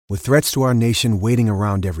With threats to our nation waiting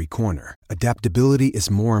around every corner, adaptability is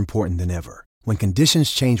more important than ever. When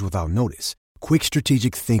conditions change without notice, quick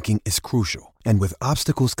strategic thinking is crucial. And with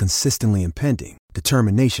obstacles consistently impending,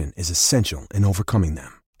 determination is essential in overcoming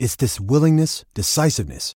them. It's this willingness,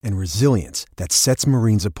 decisiveness, and resilience that sets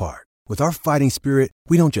Marines apart. With our fighting spirit,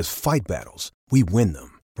 we don't just fight battles, we win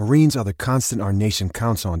them. Marines are the constant our nation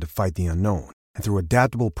counts on to fight the unknown. And through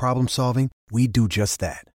adaptable problem solving, we do just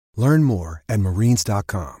that. Learn more at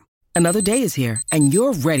marines.com. Another day is here, and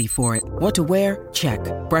you're ready for it. What to wear? Check.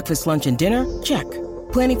 Breakfast, lunch, and dinner? Check.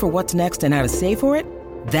 Planning for what's next and how to save for it?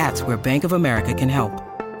 That's where Bank of America can help.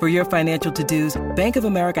 For your financial to-dos, Bank of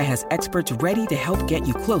America has experts ready to help get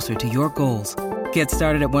you closer to your goals. Get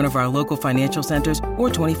started at one of our local financial centers or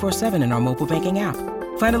 24/7 in our mobile banking app.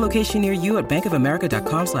 Find a location near you at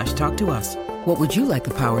bankofamerica.com/talktous. What would you like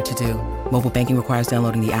the power to do? Mobile banking requires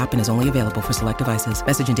downloading the app and is only available for select devices.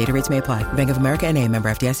 Message and data rates may apply. Bank of America N.A., member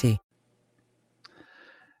FDIC.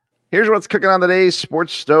 Here's what's cooking on today's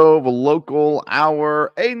Sports Stove Local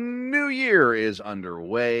Hour. A new year is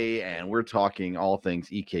underway, and we're talking all things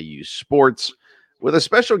EKU sports with a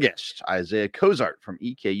special guest. Isaiah Cozart from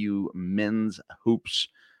EKU Men's Hoops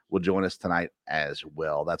will join us tonight as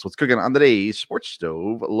well. That's what's cooking on today's Sports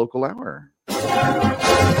Stove Local Hour.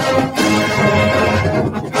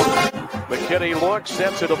 McKinney looks,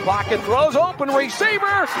 steps into pocket, throws, open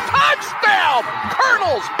receiver, touchdown!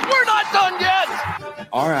 Colonels, we're not done yet!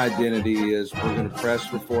 Our identity is we're going to press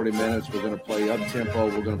for 40 minutes, we're going to play up-tempo,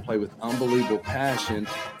 we're going to play with unbelievable passion,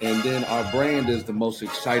 and then our brand is the most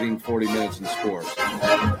exciting 40 minutes in sports.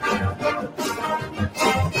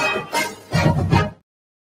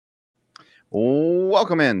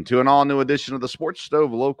 Welcome in to an all-new edition of the Sports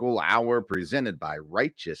Stove Local Hour presented by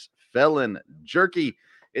Righteous Felon Jerky.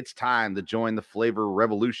 It's time to join the flavor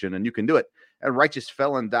revolution, and you can do it at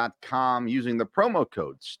righteousfelon.com using the promo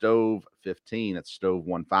code STOVE15. That's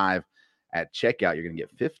STOVE15 at checkout. You're going to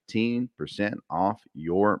get 15% off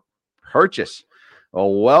your purchase.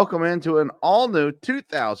 Well, welcome into an all-new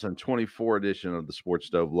 2024 edition of the Sports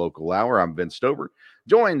Stove Local Hour. I'm Ben Stover,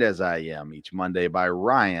 joined as I am each Monday by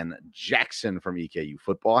Ryan Jackson from EKU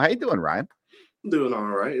Football. How you doing, Ryan? I'm doing all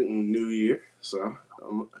right. New year, so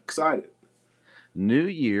I'm excited. New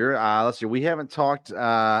year. Let's see. We haven't talked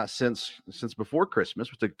since before Christmas.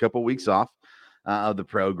 We took a couple weeks off of the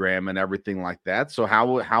program and everything like that. So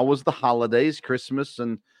how was the holidays, Christmas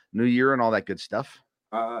and New Year and all that good stuff?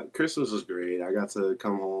 Christmas was great. I got to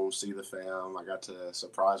come home, see the fam. I got to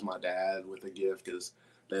surprise my dad with a gift because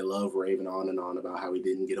they love raving on and on about how we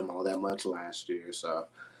didn't get him all that much last year. So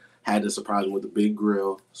had to surprise him with a big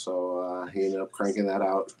grill. So he ended up cranking that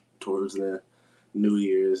out towards the New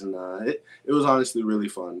Year's, and it was honestly really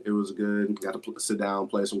fun. It was good. Got to sit down,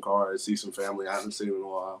 play some cards, see some family I haven't seen in a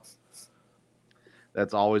while.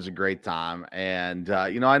 That's always a great time, and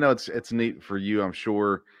I know it's neat for you. I'm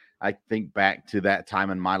sure. I think back to that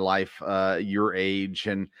time in my life, your age,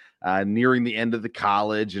 and nearing the end of the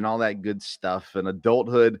college and all that good stuff. And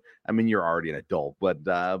adulthood. I mean, you're already an adult,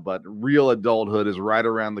 but real adulthood is right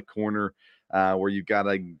around the corner, where you got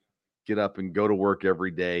to get up and go to work every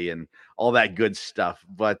day and all that good stuff.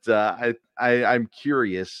 But I'm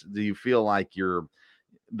curious, do you feel like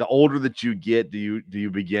the older that you get, do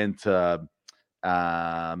you begin to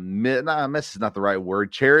miss is not the right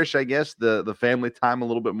word, cherish, I guess, the family time a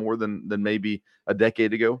little bit more than maybe a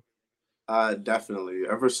decade ago? Definitely.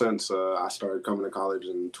 Ever since I started coming to college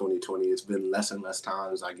in 2020, it's been less and less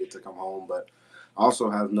times I get to come home, but I also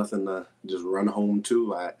have nothing to just run home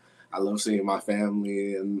to. I love seeing my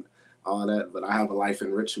family and all that, but I have a life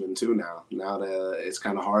in Richmond too now that it's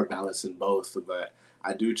kind of hard balancing both, but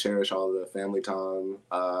I do cherish all the family time.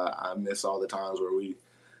 I miss all the times where we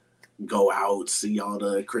go out, see all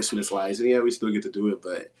the Christmas lights, and yeah, we still get to do it,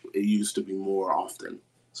 but it used to be more often.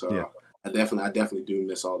 So yeah. I definitely do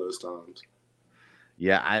miss all those times.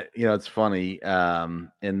 Yeah, it's funny.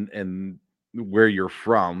 And where you're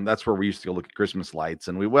from, that's where we used to go look at Christmas lights,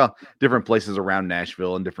 and different places around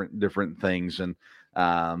Nashville and different things. And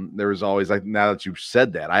there was always, like, now that you've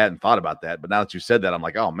said that, I hadn't thought about that, but now that you said that, I'm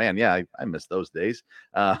like, oh man, yeah, I miss those days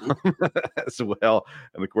as well.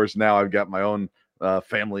 And of course, now I've got my own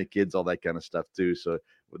family, kids, all that kind of stuff too. So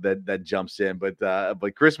that jumps in,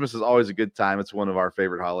 but Christmas is always a good time. It's one of our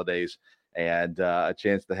favorite holidays, and a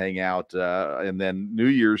chance to hang out. And then New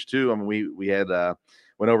Year's too. I mean, we had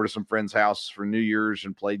went over to some friend's house for New Year's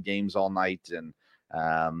and played games all night, and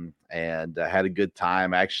had a good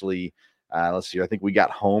time. Actually, let's see, I think we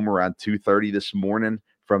got home around 2:30 this morning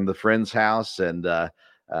from the friend's house, and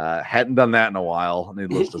hadn't done that in a while,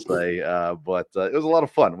 needless to say. But it was a lot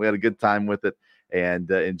of fun. We had a good time with it, and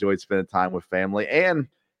enjoyed spending time with family. And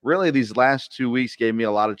really these last 2 weeks gave me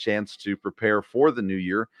a lot of chance to prepare for the new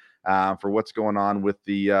year, for what's going on with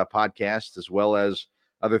the podcast, as well as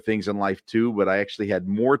other things in life too. But I actually had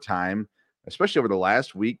more time, especially over the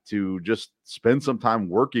last week, to just spend some time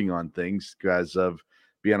working on things because of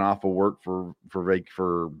being off of work for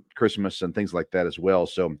Christmas and things like that as well.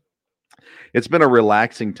 So it's been a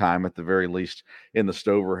relaxing time at the very least in the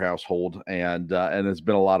Stover household, and it's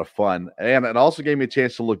been a lot of fun. And it also gave me a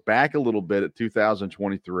chance to look back a little bit at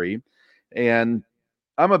 2023. And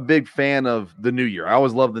I'm a big fan of the new year. I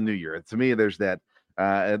always love the new year. To me, there's a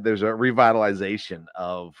revitalization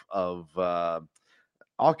of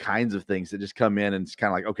all kinds of things that just come in, and it's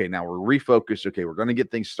kind of like, okay, now we're refocused. Okay, we're going to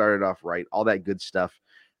get things started off right. All that good stuff.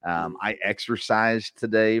 I exercised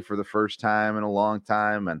today for the first time in a long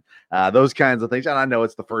time, and those kinds of things. And I know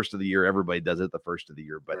it's the first of the year; everybody does it the first of the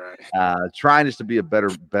year. But trying just to be a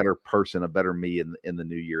better person, a better me in the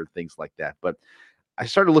new year, things like that. But I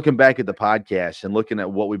started looking back at the podcast and looking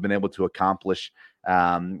at what we've been able to accomplish.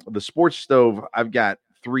 The Sports Stove, I've got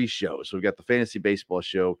 3 shows. So we've got the Fantasy Baseball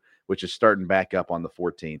Show, which is starting back up on the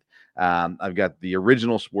 14th. I've got the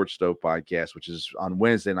original Sports Stove podcast, which is on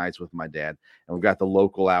Wednesday nights with my dad. And we've got the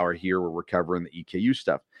local hour here where we're covering the EKU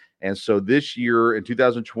stuff. And so this year in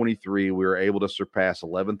 2023, we were able to surpass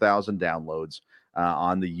 11,000 downloads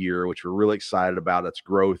on the year, which we're really excited about. Its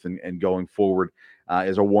growth and going forward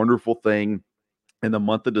is a wonderful thing. In the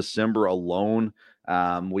month of December alone,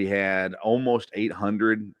 we had almost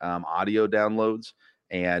 800 audio downloads.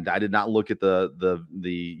 And I did not look at the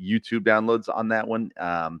YouTube downloads on that one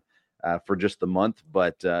for just the month,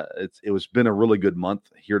 but it was been a really good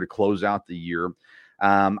month here to close out the year.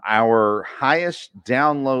 Our highest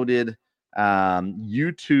downloaded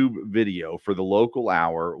YouTube video for the local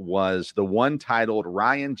hour was the one titled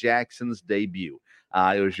Ryan Jackson's Debut.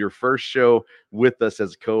 It was your first show with us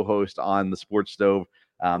as a co-host on the Sports Stove,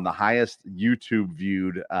 the highest YouTube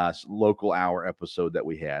viewed local hour episode that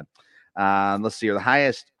we had. Let's see here. The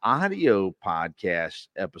highest audio podcast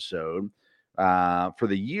episode for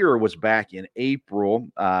the year was back in April.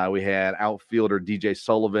 We had outfielder DJ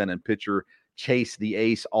Sullivan and pitcher Chase the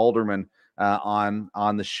Ace Alderman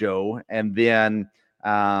on the show. And then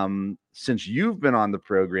since you've been on the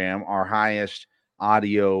program, our highest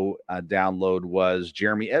audio download was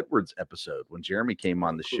Jeremy Edwards' episode when Jeremy came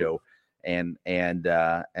on the show and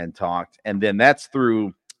talked. And then that's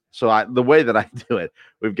through. So the way that I do it,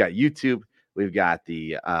 we've got YouTube, we've got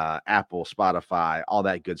the Apple, Spotify, all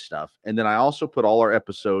that good stuff. And then I also put all our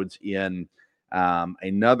episodes in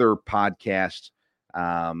another podcast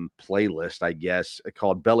playlist, I guess,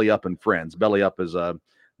 called Belly Up and Friends. Belly Up is the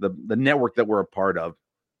network that we're a part of.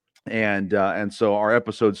 And so our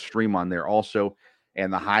episodes stream on there also.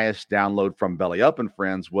 And the highest download from Belly Up and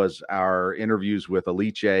Friends was our interviews with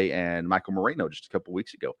Alice and Michael Moreno just a couple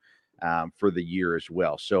weeks ago. For the year as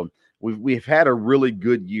well. So we've had a really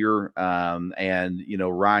good year. And, you know,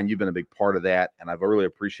 Ryan, you've been a big part of that. And I've really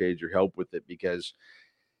appreciated your help with it because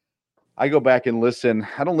I go back and listen.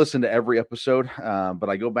 I don't listen to every episode, but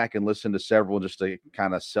I go back and listen to several just to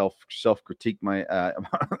kind of self critique my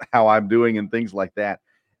how I'm doing and things like that.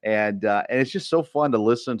 And it's just so fun to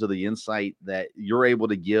listen to the insight that you're able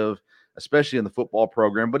to give, especially in the football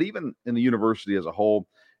program, but even in the university as a whole.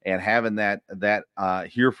 And having that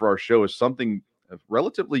here for our show is something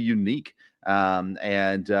relatively unique.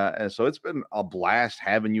 And so it's been a blast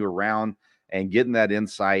having you around and getting that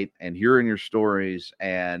insight and hearing your stories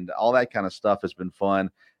and all that kind of stuff has been fun.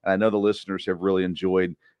 And I know the listeners have really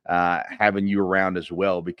enjoyed having you around as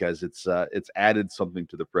well because it's added something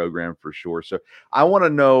to the program for sure. So I want to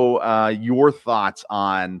know your thoughts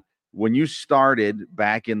on when you started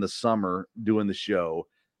back in the summer doing the show.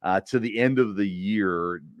 To the end of the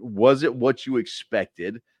year, was it what you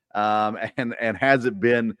expected? And has it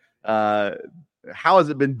been how has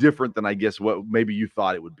it been different than I guess what maybe you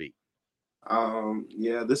thought it would be?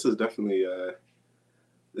 Yeah, this is definitely a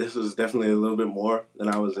little bit more than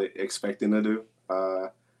I was expecting to do.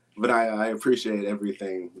 But I appreciate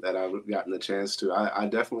everything that I've gotten the chance to. I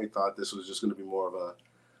definitely thought this was just going to be more of a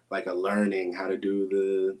learning how to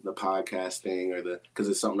do the podcast thing because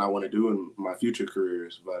it's something I want to do in my future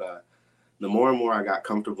careers. But the more and more I got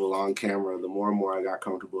comfortable on camera, the more and more I got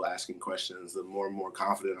comfortable asking questions, the more and more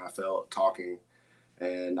confident I felt talking.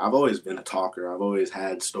 And I've always been a talker. I've always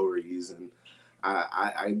had stories. And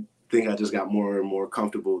I think I just got more and more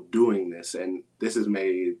comfortable doing this. And this has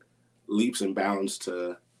made leaps and bounds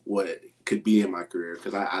to what it could be in my career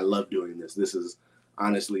because I love doing this. This has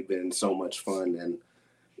honestly been so much fun. And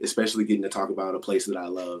especially getting to talk about a place that I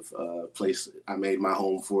love, a place I made my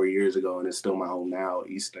home 4 years ago, and it's still my home now,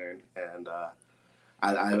 Eastern. And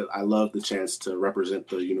I love the chance to represent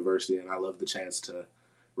the university, and I love the chance to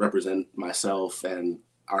represent myself and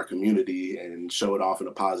our community and show it off in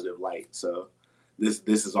a positive light. So this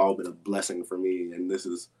has all been a blessing for me, and this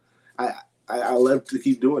is I love to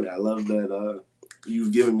keep doing it. I love that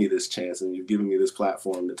you've given me this chance and you've given me this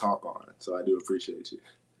platform to talk on. So I do appreciate you.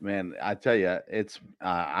 Man, I tell you, it's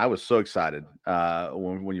I was so excited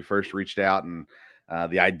when you first reached out, and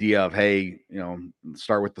the idea of, hey,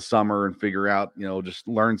 start with the summer and figure out, just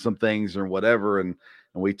learn some things or whatever, and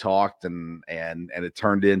we talked, and it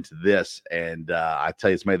turned into this, and I tell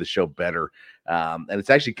you, it's made the show better, and it's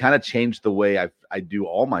actually kind of changed the way I do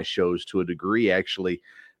all my shows to a degree, actually.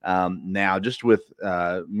 Now, just with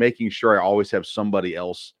making sure I always have somebody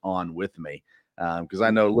else on with me. Because I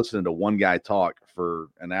know listening to one guy talk for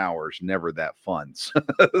an hour is never that fun.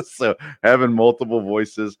 So having multiple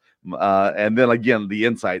voices, and then again, the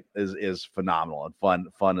insight is phenomenal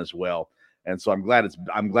and fun as well. And so I'm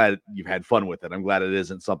glad you've had fun with it. I'm glad it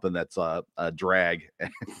isn't something that's a drag,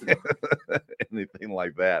 anything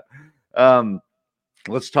like that.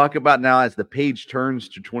 Let's talk about now, as the page turns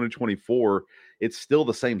to 2024, it's still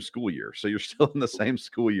the same school year. So you're still in the same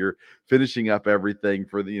school year, finishing up everything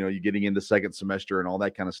for the, you're getting into second semester and all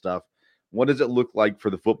that kind of stuff. What does it look like for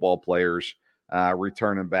the football players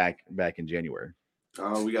returning back in January?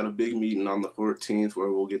 We got a big meeting on the 14th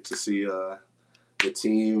where we'll get to see the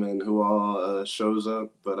team and who all shows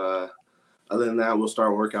up. But other than that, we'll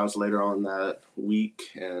start workouts later on that week,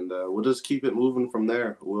 and we'll just keep it moving from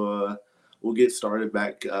there. We'll get started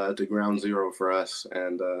back to ground zero for us,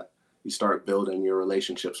 and you start building your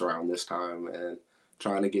relationships around this time and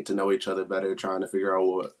trying to get to know each other better, trying to figure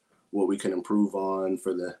out what we can improve on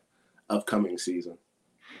for the upcoming season.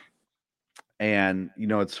 And,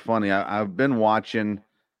 it's funny. I've been watching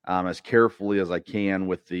as carefully as I can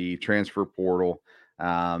with the transfer portal.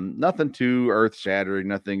 Nothing too earth-shattering,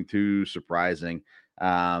 nothing too surprising.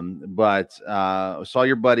 But saw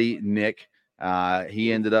your buddy Nick.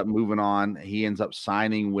 He ended up moving on. He ends up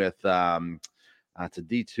signing with it's a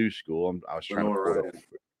D2 school. I was trying to pull it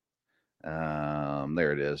up.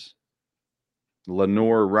 There it is.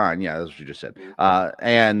 Lenore Ryan. Yeah, that's what you just said.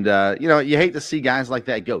 And you hate to see guys like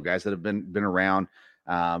that go, guys that have been around,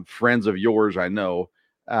 friends of yours, I know.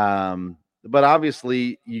 But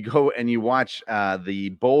obviously you go and you watch the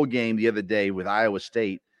bowl game the other day with Iowa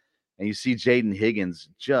State, and you see Jaden Higgins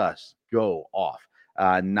just go off.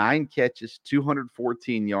 9 catches,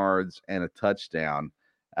 214 yards, and a touchdown.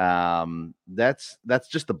 That's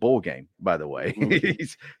just the bowl game, by the way.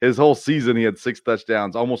 His whole season, he had 6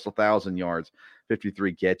 touchdowns, almost 1,000 yards,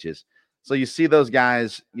 53 catches. So you see those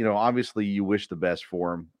guys, obviously you wish the best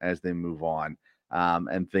for them as they move on,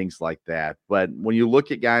 and things like that. But when you look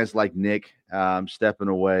at guys like Nick stepping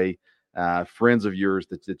away, friends of yours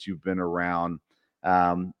that you've been around,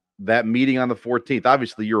 that meeting on the 14th,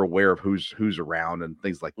 obviously you're aware of who's around and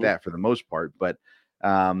things like that for the most part. But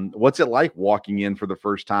what's it like walking in for the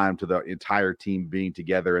first time to the entire team being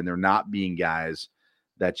together and there not being guys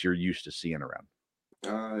that you're used to seeing around?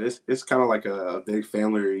 It's kind of like a big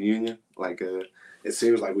family reunion. It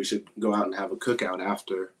seems like we should go out and have a cookout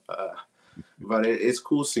after. But it's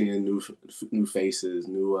cool seeing new faces,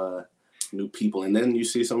 new people, and then you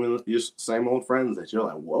see some of your same old friends that you're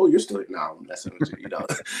like, whoa, you're still now I'm messing with you.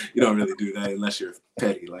 You don't really do that unless you're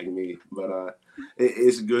petty like me. But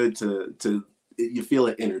it's good to you feel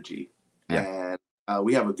an energy, and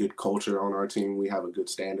we have a good culture on our team. We have a good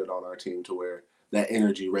standard on our team to where that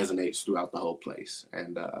energy resonates throughout the whole place,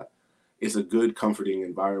 and it's a good, comforting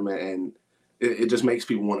environment, and it just makes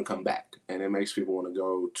people want to come back, and it makes people want to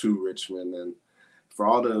go to Richmond. And for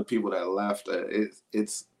all the people that left,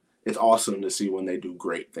 it's awesome to see when they do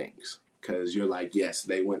great things, because you're like, yes,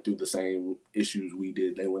 they went through the same issues we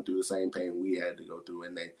did. They went through the same pain we had to go through,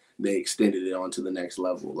 and they extended it on to the next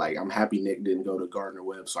level. Like, I'm happy Nick didn't go to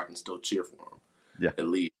Gardner-Webb so I can still cheer for him, at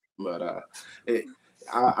least. But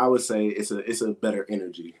I would say it's a better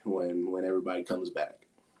energy when everybody comes back.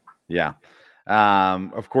 Yeah.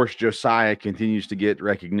 Of course, Josiah continues to get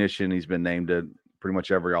recognition. He's been named to pretty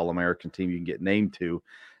much every All-American team you can get named to.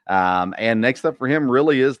 And next up for him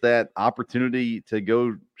really is that opportunity to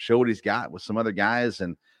go show what he's got with some other guys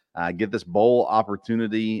and get this bowl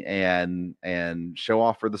opportunity and show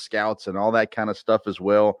off for the scouts and all that kind of stuff as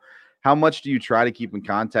well. How much do you try to keep in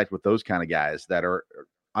contact with those kind of guys that are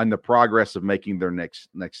on the progress of making their next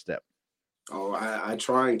step? Oh, I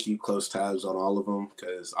try and keep close tabs on all of them,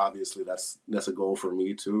 because obviously that's a goal for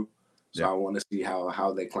me too. So I want to see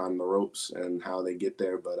how they climb the ropes and how they get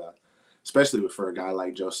there. But especially for a guy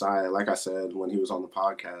like Josiah, like I said when he was on the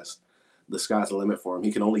podcast, the sky's the limit for him.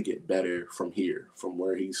 He can only get better from here, from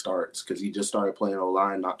where he starts, because he just started playing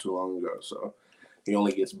O-line not too long ago. So he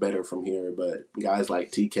only gets better from here. But guys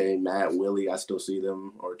like TK, Matt, Willie, I still see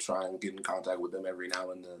them or try and get in contact with them every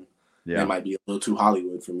now and then. Yeah. They might be a little too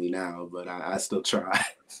Hollywood for me now, but I still try.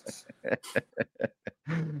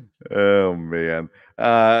 Oh, man.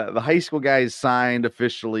 The high school guys signed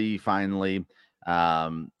officially, finally.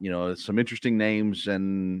 Some interesting names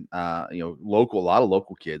and, a lot of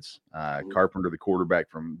local kids. Carpenter, the quarterback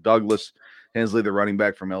from Douglas, Hensley, the running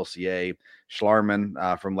back from LCA,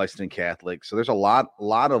 Schlarman from Lexington Catholic. So there's a lot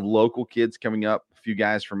of local kids coming up, a few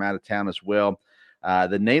guys from out of town as well.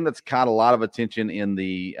 The name that's caught a lot of attention in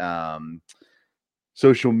the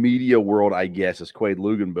social media world, I guess, is Quade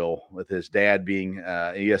Luganbill, with his dad being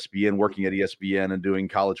ESPN, working at ESPN and doing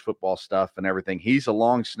college football stuff and everything. He's a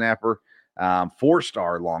long snapper.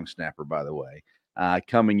 4-star long snapper, by the way,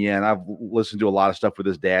 coming in. I've listened to a lot of stuff with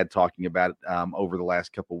his dad talking about it over the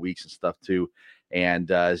last couple of weeks and stuff too. And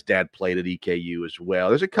his dad played at EKU as well.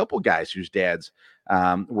 There's a couple guys whose dads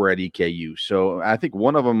were at EKU. So I think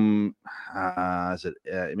one of them, is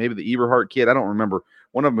it maybe the Eberhardt kid? I don't remember.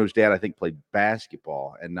 One of them whose dad, I think, played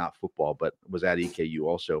basketball and not football, but was at EKU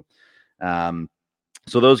also.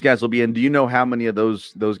 So those guys will be in. Do you know how many of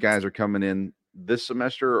those guys are coming in this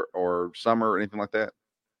semester or summer or anything like that?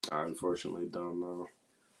 I unfortunately don't know.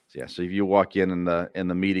 Yeah, so if you walk in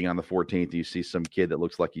the meeting on the 14th, you see some kid that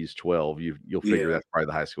looks like he's 12, you'll figure that's probably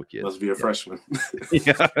the high school kid. Must be a freshman.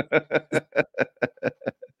 Yeah.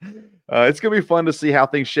 It's going to be fun to see how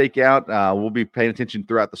things shake out. We'll be paying attention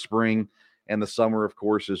throughout the spring and the summer, of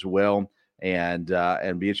course, as well, and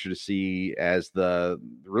be interested to see as the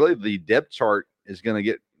depth chart is going to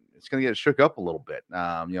get shook up a little bit.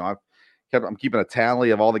 I'm keeping a tally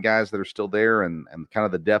of all the guys that are still there and kind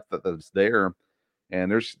of the depth that's there. And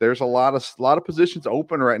there's a lot of positions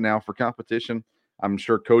open right now for competition. I'm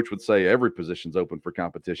sure Coach would say every position's open for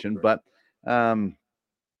competition, right. But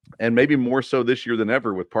and maybe more so this year than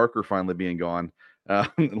ever with Parker finally being gone.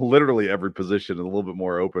 Literally every position is a little bit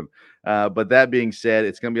more open. But that being said,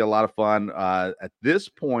 it's going to be a lot of fun. At this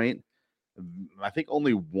point, I think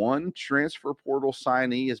only one transfer portal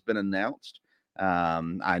signee has been announced.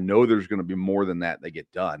 I know there's going to be more than that get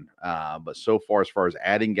done. But so far as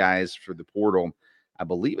adding guys for the portal, I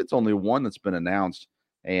believe it's only one that's been announced,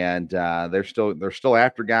 and they're still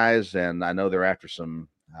after guys, and I know they're after some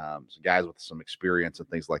guys with some experience and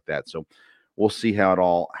things like that. So we'll see how it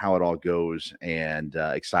all goes, and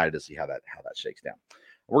excited to see how that shakes down.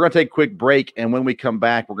 We're going to take a quick break, and when we come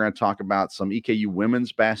back, we're going to talk about some EKU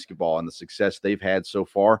women's basketball and the success they've had so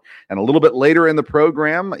far. And a little bit later in the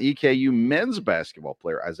program, EKU men's basketball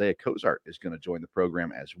player Isaiah Cozart is going to join the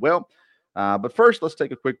program as well. But first, let's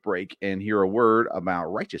take a quick break and hear a word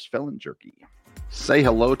about Righteous Felon Jerky. Say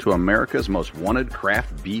hello to America's most wanted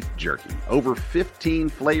craft beef jerky. Over 15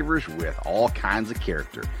 flavors with all kinds of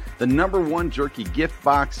character. The #1 jerky gift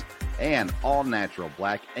box and all natural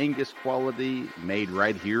black Angus quality made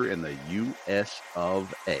right here in the U.S.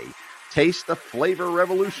 of A. Taste the flavor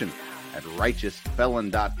revolution at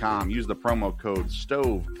righteousfelon.com. Use the promo code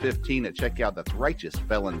STOVE15 at checkout. That's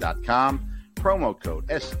righteousfelon.com. Promo code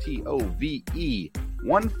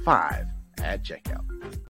STOVE15 at checkout.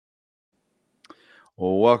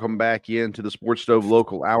 Well, welcome back into the Sports Stove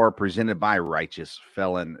Local Hour presented by Righteous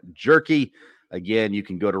Felon Jerky. Again, you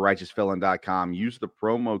can go to righteousfelon.com, use the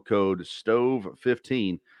promo code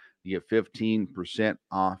STOVE15 to get 15%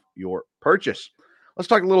 off your purchase. Let's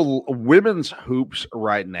talk a little women's hoops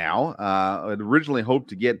right now. I'd originally hoped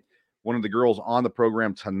to get one of the girls on the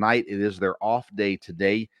program tonight. It is their off day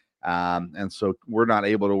today, and so we're not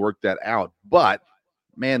able to work that out. But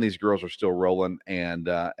man, these girls are still rolling and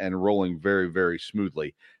rolling very, very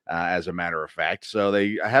smoothly, as a matter of fact. So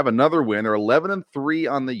they have another win. They're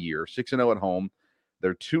 11-3 on the year, 6-0 at home.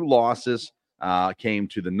 Their 2 losses came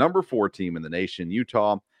to the #4 team in the nation,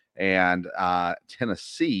 Utah, and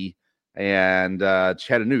Tennessee, and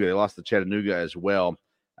Chattanooga. They lost to Chattanooga as well.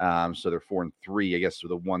 So they're 4-3. I guess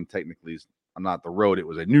the one technically is not the road. It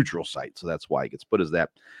was a neutral site, so that's why it gets put as that.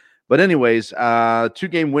 But anyways,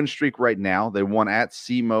 2-game win streak right now. They won at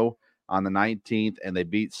SEMO on the 19th, and they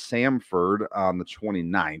beat Samford on the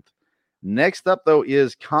 29th. Next up, though,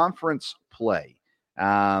 is conference play.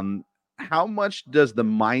 How much does the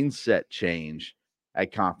mindset change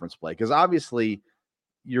at conference play? Because obviously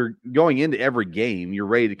you're going into every game, you're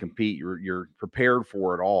ready to compete, you're prepared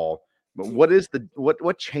for it all. But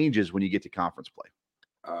what changes when you get to conference play?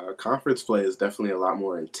 Conference play is definitely a lot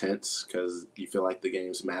more intense because you feel like the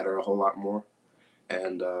games matter a whole lot more.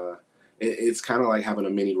 And it's kind of like having a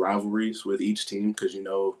mini rivalries with each team because,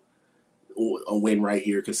 a win right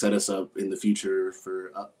here could set us up in the future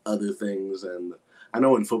for other things. And I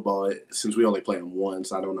know in football, since we only play them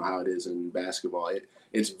once, I don't know how it is in basketball.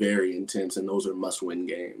 It's very intense, and those are must-win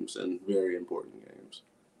games and very important games.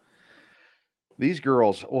 These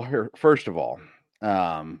girls, well, first of all,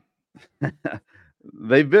 um,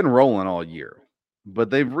 they've been rolling all year, but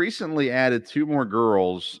they've recently added 2 more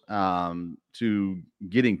girls to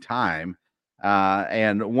getting time.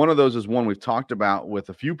 And one of those is one we've talked about with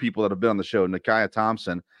a few people that have been on the show, Nakia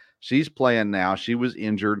Thompson. She's playing now. She was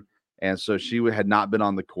injured, and so she had not been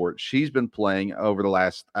on the court. She's been playing over the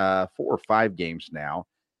last 4 or 5 games now.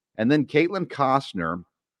 And then Caitlin Costner,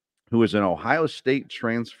 who is an Ohio State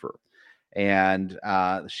transfer. And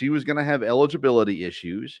she was going to have eligibility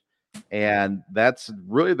issues. And that's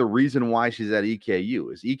really the reason why she's at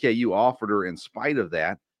EKU, is EKU offered her in spite of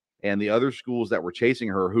that. And the other schools that were chasing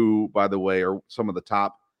her, who, by the way, are some of the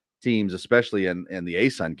top teams, especially in the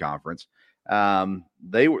ASUN conference,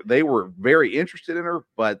 they were very interested in her,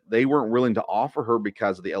 but they weren't willing to offer her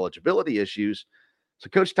because of the eligibility issues. So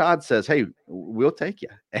Coach Todd says, hey, we'll take you.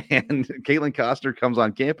 And Caitlin Costner comes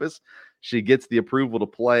on campus. She gets the approval to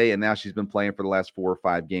play, and now she's been playing for the last 4 or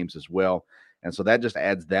 5 games as well. And so that just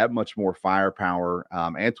adds that much more firepower.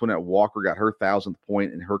 Antoinette Walker got her 1,000th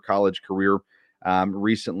point in her college career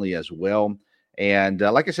recently as well. And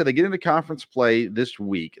like I said, they get into conference play this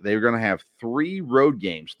week. They're going to have 3 road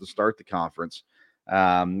games to start the conference,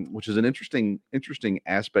 which is an interesting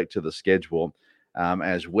aspect to the schedule.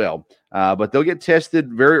 As well. But they'll get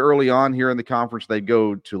tested very early on here in the conference. They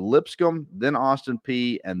go to Lipscomb, then Austin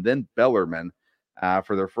Peay, and then Bellarmine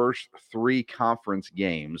for their first 3 conference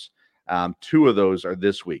games. 2 of those are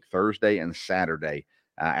this week, Thursday and Saturday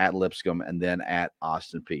at Lipscomb and then at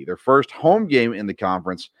Austin Peay. Their first home game in the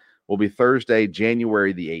conference will be Thursday,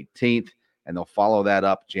 January the 18th, and they'll follow that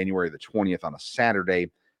up January the 20th on a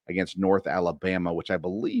Saturday against North Alabama, which I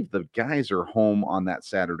believe the guys are home on that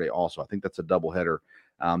Saturday also. I think that's a doubleheader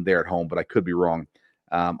there at home, but I could be wrong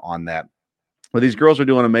on that. But these girls are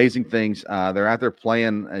doing amazing things. They're out there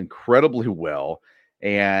playing incredibly well.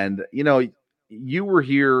 And, you know, you were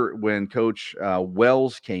here when Coach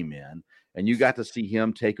Wells came in, and you got to see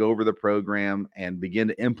him take over the program and begin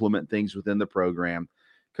to implement things within the program.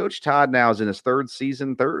 Coach Todd now is in his third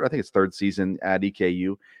season at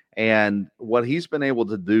EKU. And what he's been able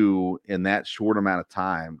to do in that short amount of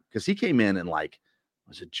time, because he came in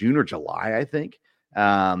was it June or July, I think.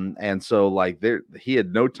 And so he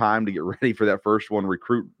had no time to get ready for that first one,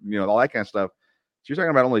 recruit, all that kind of stuff. So you're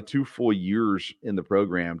talking about only 2 full years in the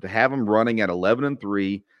program to have them running at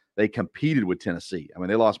 11-3. They competed with Tennessee. I mean,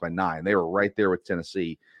 they lost by 9. They were right there with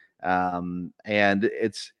Tennessee. And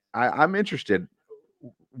I'm interested.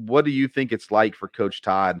 What do you think it's like for Coach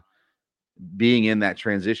Todd being in that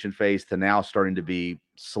transition phase to now starting to be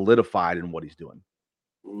solidified in what he's doing?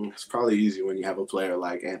 It's probably easy when you have a player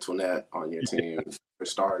like Antoinette on your team for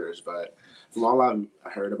starters. But from all I've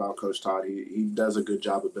heard about Coach Todd, he does a good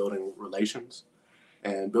job of building relations.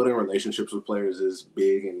 And building relationships with players is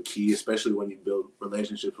big and key, especially when you build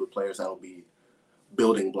relationships with players that will be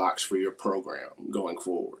building blocks for your program going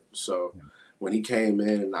forward. So when he came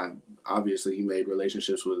in, obviously he made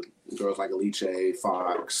relationships with girls like Alice,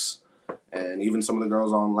 Fox, and even some of the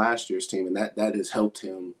girls on last year's team. And that has helped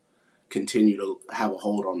him continue to have a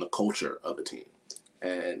hold on the culture of a team.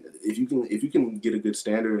 And if you can get a good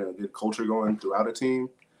standard and a good culture going throughout a team,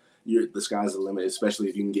 the sky's the limit, especially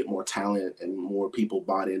if you can get more talent and more people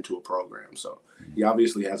bought into a program. So he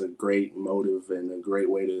obviously has a great motive and a great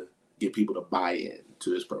way to get people to buy in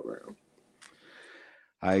to his program.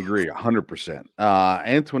 I agree 100%.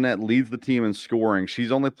 Antoinette leads the team in scoring.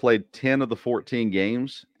 She's only played 10 of the 14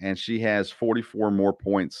 games, and she has 44 more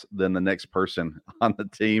points than the next person on the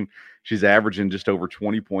team. She's averaging just over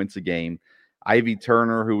 20 points a game. Ivy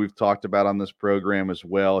Turner, who we've talked about on this program as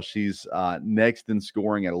well, she's next in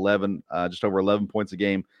scoring at 11, just over 11 points a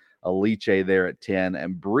game. Alice there at 10.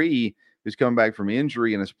 And Bree, who's coming back from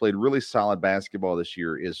injury and has played really solid basketball this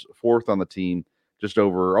year, is 4th on the team, just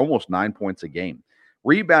over almost 9 points a game.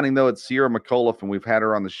 Rebounding, though, it's Sierra McCullough, and we've had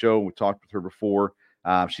her on the show. We talked with her before.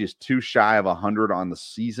 She is 2 shy of 100 on the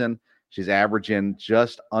season. She's averaging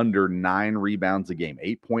just under 9 rebounds a game,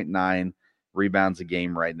 8.9 rebounds a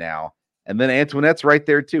game right now. And then Antoinette's right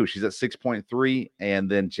there, too. She's at 6.3. And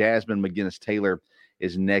then Jasmine McGinnis-Taylor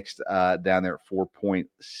is next down there at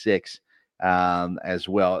 4.6 as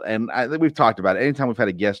well. And I think we've talked about it. Anytime we've had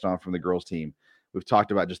a guest on from the girls' team, we've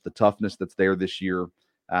talked about just the toughness that's there this year.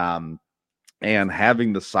 And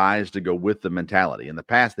having the size to go with the mentality. In the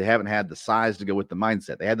past, they haven't had the size to go with the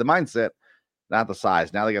mindset. They had the mindset, not the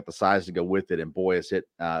size. Now they got the size to go with it. And boy, has it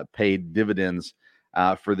paid dividends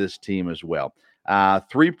for this team as well.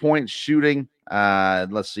 3-point shooting.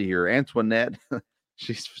 Let's see here. Antoinette,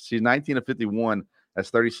 she's 19 of 51.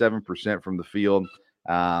 That's 37% from the field.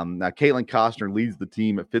 Now, Caitlin Costner leads the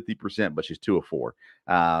team at 50%, but she's 2 of 4.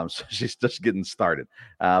 So she's just getting started.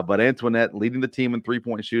 But Antoinette leading the team in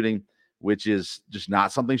 3-point shooting, which is just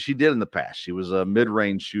not something she did in the past. She was a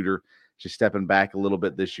mid-range shooter. She's stepping back a little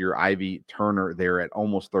bit this year. Ivy Turner there at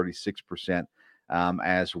almost 36%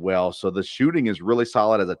 as well. So the shooting is really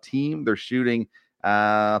solid as a team. They're shooting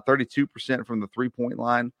 32% from the 3-point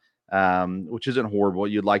line, which isn't horrible.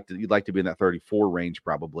 You'd like to be in that 34 range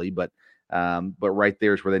probably, but right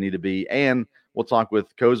there is where they need to be. And we'll talk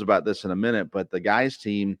with Coz about this in a minute, but the guys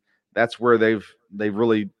team, that's where they've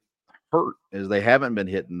really hurt, is they haven't been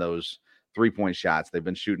hitting those 3-point shots. They've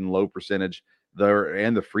been shooting low percentage there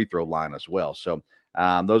and the free throw line as well. So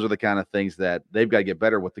those are the kind of things that they've got to get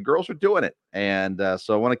better with. The girls are doing it. And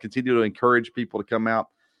so I want to continue to encourage people to come out,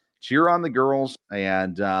 cheer on the girls,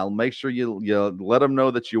 and make sure you let them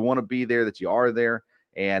know that you want to be there, that you are there.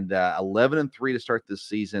 And 11-3 to start this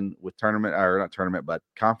season with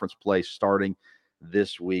conference play starting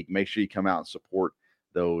this week. Make sure you come out and support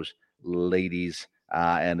those ladies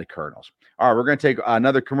and the Colonels. All right, we're going to take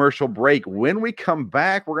another commercial break. When we come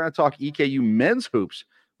back, we're going to talk EKU men's hoops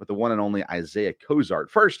with the one and only Isaiah Cozart.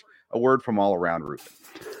 First, a word from All Around Roofing.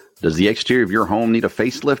 Does the exterior of your home need a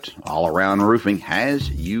facelift? All Around Roofing has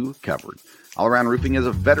you covered. All Around Roofing is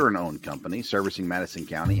a veteran-owned company servicing Madison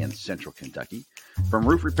County and Central Kentucky. From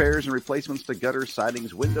roof repairs and replacements to gutters,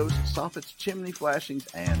 sidings, windows, soffits, chimney flashings,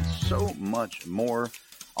 and so much more,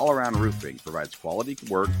 All Around Roofing provides quality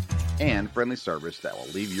work and friendly service that will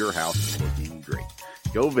leave your house looking great.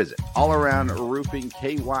 Go visit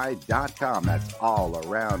allaroundroofingky.com. That's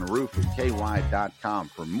allaroundroofingky.com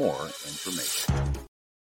for more information.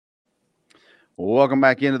 Welcome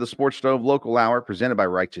back into the Sports Stove Local Hour presented by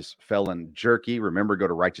Righteous Felon Jerky. Remember, go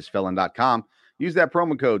to righteousfelon.com. Use that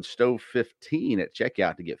promo code STOVE15 at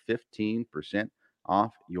checkout to get 15%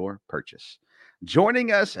 off your purchase.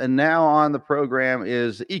 Joining us and now on the program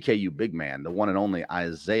is EKU big man, the one and only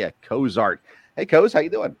Isaiah Cozart. Hey, Coz, how you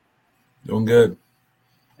doing? Doing good.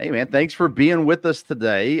 Hey, man, thanks for being with us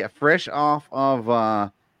today. Fresh off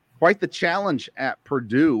of quite the challenge at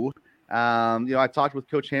Purdue. I talked with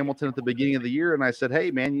Coach Hamilton at the beginning of the year, and I said, hey,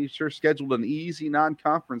 man, you sure scheduled an easy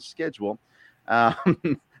non-conference schedule.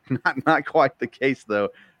 Not quite the case, though.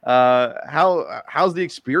 How's the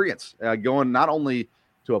experience going not only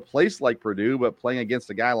to a place like Purdue, but playing against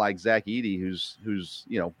a guy like Zach Edey, who's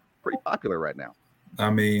pretty popular right now? I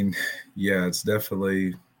mean, yeah, it's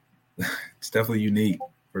definitely unique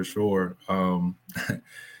for sure.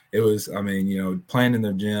 It was, playing in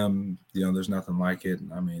their gym, there's nothing like it.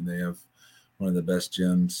 I mean, they have one of the best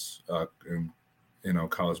gyms in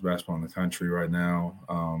college basketball in the country right now.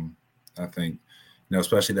 I think,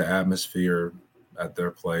 especially the atmosphere at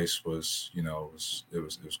their place was, it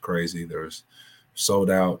was crazy. There was sold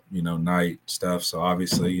out, night stuff. So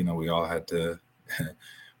obviously, we all had to,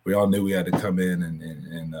 we all knew we had to come in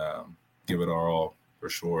and give it our all for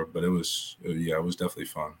sure. But it was definitely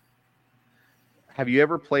fun. Have you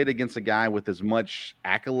ever played against a guy with as much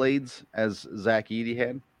accolades as Zach Edey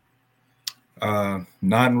had?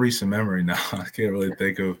 Not in recent memory. No, I can't really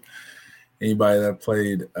think of anybody that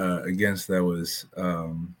played against that was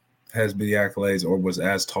has many accolades or was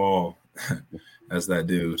as tall as that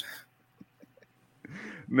dude.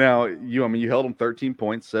 Now, you held him 13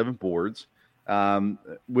 points, 7 boards.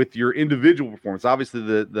 With your individual performance, obviously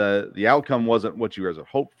the outcome wasn't what you guys had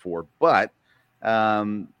hoped for, but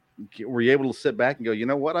were you able to sit back and go, you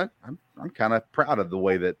know what, I'm kind of proud of the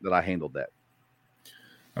way that I handled that?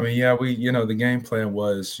 I mean, yeah, the game plan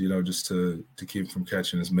was, just to keep from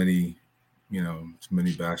catching as many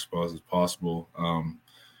basketballs as possible.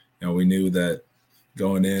 We knew that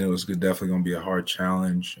going in, it was definitely going to be a hard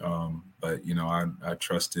challenge. But I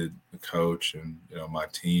trusted the coach and, my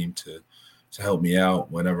team to help me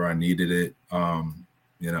out whenever I needed it.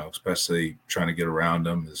 Especially trying to get around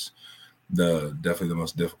them is definitely the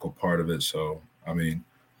most difficult part of it. So, I mean,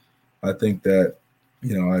 I think that,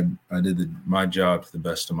 I did my job to the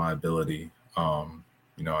best of my ability. I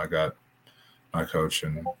got my coach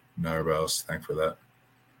and everybody else to thank for that.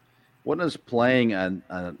 What is playing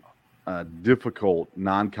a difficult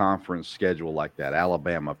non-conference schedule like that,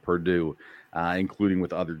 Alabama, Purdue, including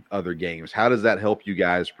with other games, how does that help you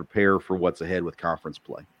guys prepare for what's ahead with conference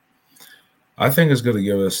play? I think it's going to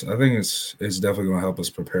give us – I think it's definitely going to help us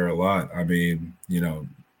prepare a lot. I mean,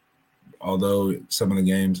 although some of the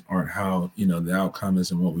games aren't how, the outcome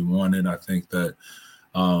isn't what we wanted, I think that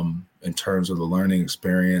in terms of the learning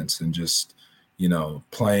experience and just,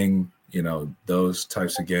 playing, those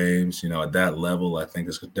types of games, at that level, I think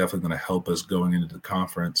is definitely going to help us going into the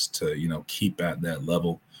conference to, keep at that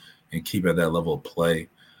level and keep at that level of play.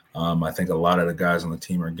 I think a lot of the guys on the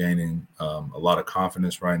team are gaining a lot of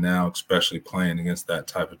confidence right now, especially playing against that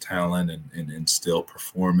type of talent and still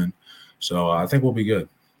performing. So I think we'll be good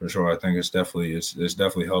for sure. I think it's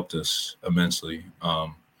definitely helped us immensely,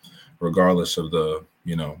 regardless of the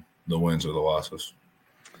wins or the losses.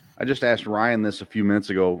 I just asked Ryan this a few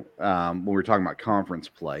minutes ago when we were talking about conference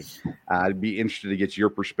play. I'd be interested to get your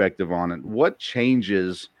perspective on it. What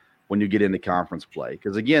changes when you get into conference play?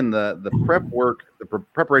 Because again, the prep work, the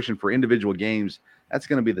preparation for individual games, that's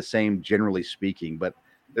going to be the same generally speaking, but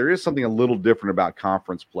there is something a little different about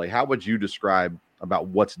conference play. How would you describe about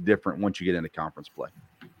what's different once you get into conference play?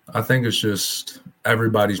 I think it's just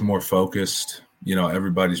everybody's more focused,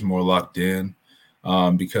 everybody's more locked in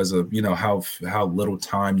because of, how little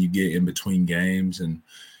time you get in between games. And,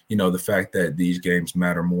 the fact that these games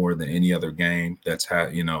matter more than any other game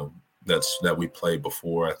that we played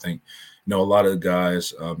before. I think, a lot of the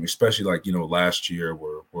guys, especially like, last year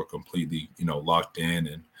were completely, locked in,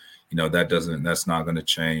 and, that's not going to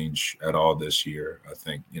change at all this year. I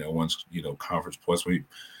think, once, conference plus we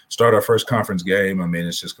start our first conference game, I mean,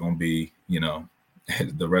 it's just going to be,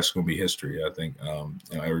 the rest is going to be history. I think,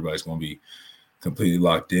 everybody's going to be completely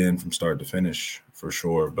locked in from start to finish for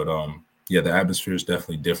sure. But the atmosphere is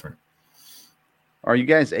definitely different. Are you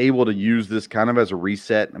guys able to use this kind of as a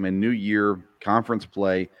reset? I mean, new year, conference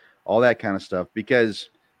play, all that kind of stuff, because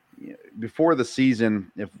before the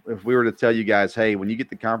season, if we were to tell you guys, hey, when you get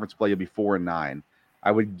the conference play, you'll be 4-9,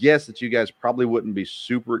 I would guess that you guys probably wouldn't be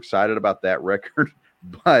super excited about that record.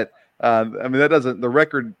 But I mean, the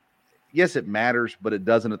record, yes, it matters, but it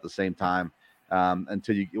doesn't at the same time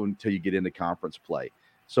until you get into conference play.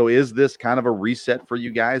 So is this kind of a reset for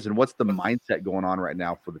you guys? And what's the mindset going on right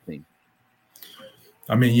now for the team?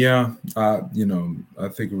 I mean, yeah, I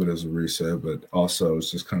think of it as a reset, but also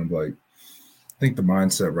it's just kind of like, I think the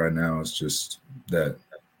mindset right now is just that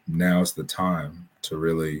now is the time to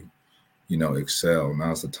really, excel.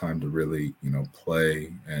 Now's the time to really,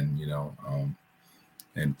 play and,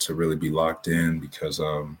 and to really be locked in because,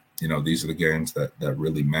 these are the games that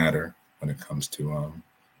really matter when it comes to,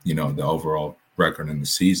 the overall record in the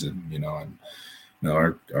season, and,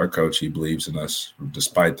 our coach, he believes in us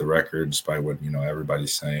despite the record, despite what,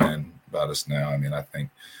 everybody's saying about us now. I mean, I think,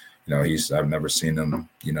 I've never seen him,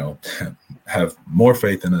 have more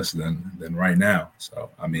faith in us than right now.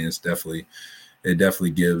 So, I mean, it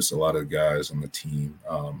definitely gives a lot of guys on the team,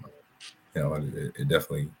 it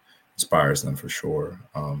definitely inspires them for sure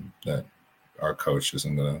that our coach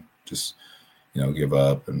isn't going to just, give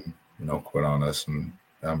up and, quit on us. And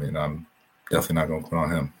I mean, I'm definitely not going to quit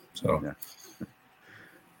on him. So, yeah.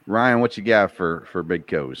 Ryan, what you got for Big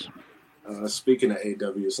Coz? Speaking of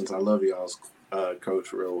AW, since I love y'all's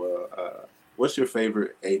coach real well, what's your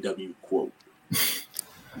favorite AW quote?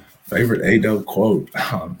 Favorite AW quote?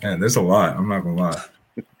 Oh, man, there's a lot. I'm not going to lie.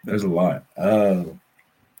 There's a lot. I'd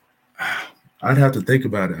have to think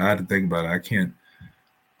about it. I can't.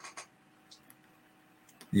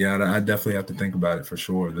 Yeah, I definitely have to think about it for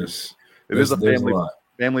sure. It is a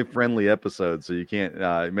family-friendly episode, so you can't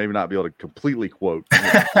maybe not be able to completely quote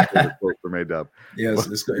quotes are made up. Yes,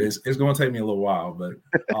 it's going to take me a little while, but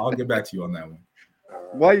I'll get back to you on that one.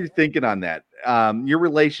 While you're thinking on that, your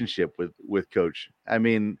relationship with Coach. I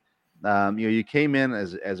mean, you came in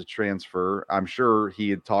as a transfer. I'm sure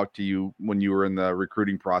he had talked to you when you were in the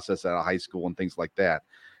recruiting process out of high school and things like that.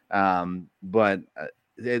 But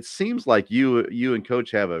it seems like you and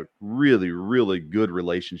Coach have a really, really good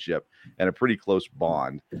relationship and a pretty close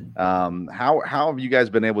bond. How have you guys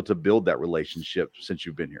been able to build that relationship since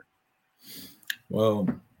you've been here? Well,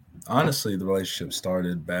 honestly, the relationship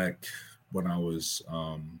started back when I was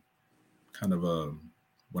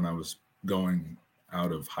when I was going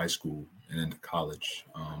out of high school and into college,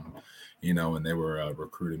 and they were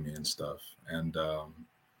recruiting me and stuff. And,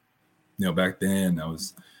 back then I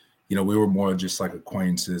was, we were more just like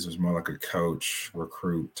acquaintances. It was more like a coach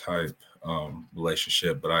recruit type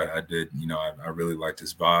relationship. But I did, I really liked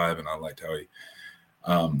his vibe, and I liked how he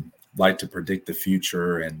liked to predict the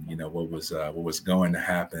future and, what was going to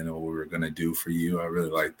happen and what we were going to do for you. I really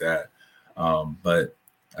liked that. But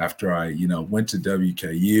after I, went to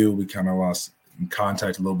WKU, we kind of lost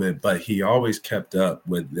contact a little bit, but he always kept up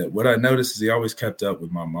with it. What I noticed is he always kept up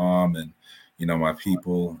with my mom and, my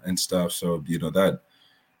people and stuff. So,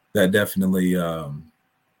 that definitely,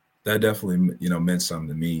 meant something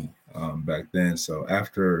to me back then. So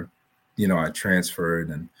after, I transferred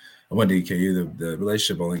and I went to EKU, the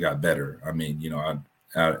relationship only got better. I mean,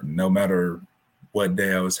 I no matter what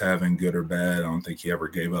day I was having, good or bad. I don't think he ever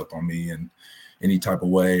gave up on me in any type of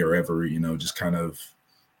way, or ever, just kind of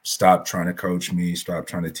stopped trying to coach me, stopped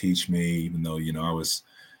trying to teach me, even though,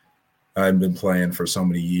 I'd been playing for so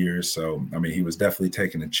many years. So, I mean, he was definitely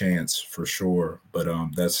taking a chance for sure. But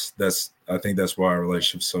I think that's why our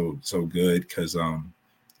relationship's so good, because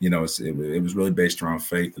it was really based around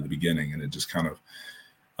faith at the beginning, and it just kind of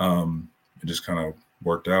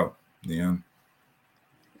worked out in the end.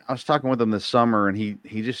 I was talking with him this summer, and he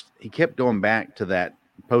kept going back to that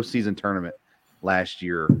postseason tournament last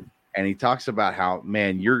year, and he talks about how,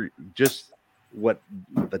 man, you're just what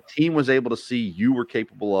the team was able to see you were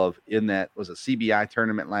capable of in that was a CBI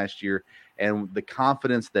tournament last year, and the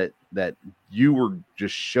confidence that you were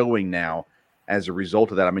just showing now as a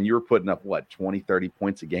result of that. I mean, you were putting up 20, 30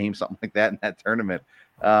 points a game, something like that in that tournament.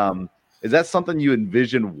 Is that something you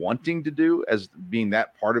envision wanting to do as being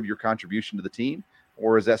that part of your contribution to the team?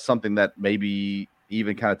 Or is that something that maybe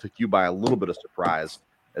even kind of took you by a little bit of surprise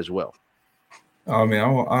as well? I mean,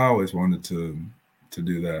 I always wanted to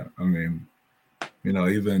do that. I mean,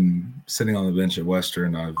 even sitting on the bench at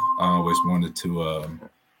Western, I always wanted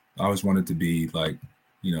to be like,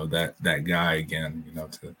 that guy again,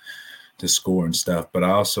 to score and stuff. But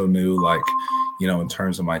I also knew, like, in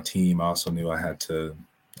terms of my team, I also knew I had to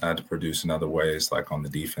produce in other ways, like on the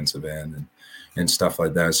defensive end and stuff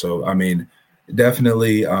like that. So, I mean,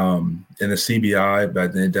 definitely in the CBI,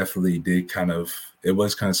 but then it definitely it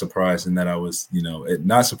was kind of surprising that I was,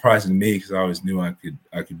 not surprising to me, because I always knew I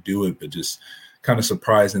could do it, but just kind of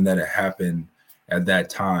surprising that it happened at that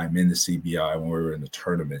time in the CBI when we were in the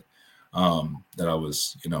tournament, that I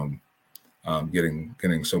was,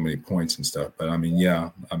 getting so many points and stuff. But I mean, yeah,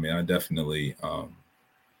 I mean, I definitely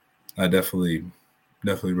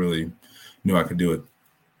really knew I could do it.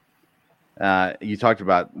 You talked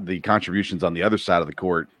about the contributions on the other side of the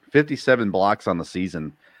court, 57 blocks on the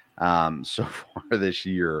season so far this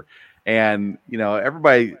year. And,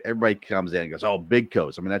 everybody comes in and goes, "Oh, Big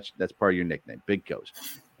Coz." I mean, that's part of your nickname, Big Coz.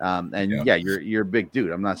 Yeah, you're a big dude.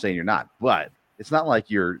 I'm not saying you're not, but it's not like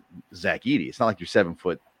you're Zach Edey. It's not like you're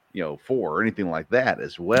 7'4" or anything like that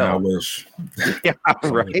as well. I wish. Yeah,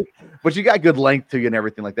 right. But you got good length to you and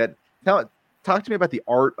everything like that. Talk to me about the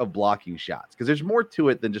art of blocking shots, because there's more to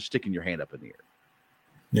it than just sticking your hand up in the air.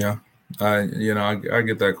 Yeah, I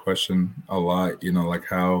get that question a lot. Like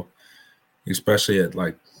how, especially at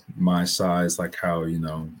like my size, like how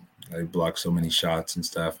I block so many shots and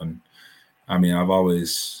stuff. And I mean, I've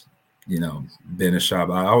always been a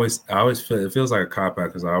shot. I always feel it feels like a cop out,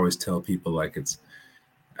 because I always tell people like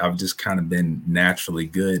I've just kind of been naturally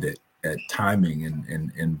good at timing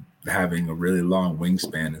and having a really long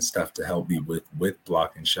wingspan and stuff to help me with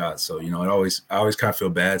blocking shots. So, I always kind of feel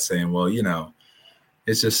bad saying, well,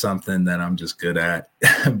 it's just something that I'm just good at.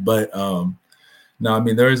 But no, I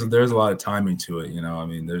mean, there's a lot of timing to it. I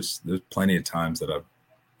mean, there's plenty of times that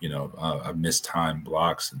I've missed time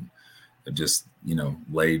blocks and it just,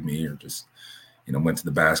 laid me, or just, went to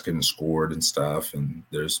the basket and scored and stuff. And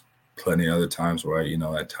there's plenty of other times where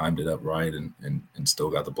I timed it up right and still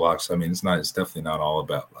got the blocks. I mean, it's definitely not all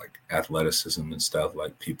about like athleticism and stuff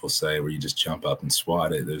like people say, where you just jump up and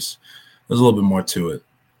swat it. There's a little bit more to it.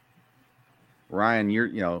 Ryan,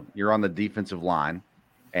 you're on the defensive line,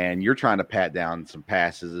 and you're trying to pat down some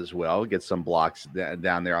passes as well, get some blocks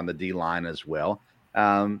down there on the D line as well.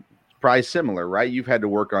 Probably similar, right? You've had to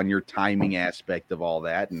work on your timing aspect of all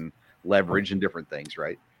that and leverage and different things,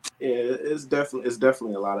 right? Yeah, it's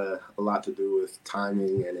definitely a lot to do with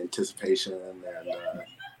timing and anticipation and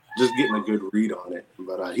just getting a good read on it.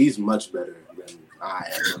 But he's much better than I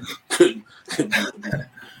am.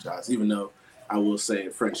 Shots, even though I will say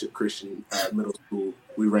at Friendship Christian Middle School,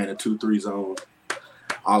 we ran a 2-3 zone.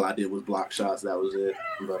 All I did was block shots. That was it.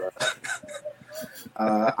 But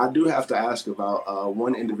I do have to ask about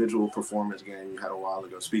one individual performance game you had a while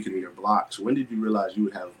ago. Speaking of your blocks, when did you realize you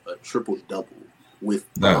would have a triple-double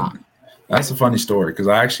with block? That's a funny story, because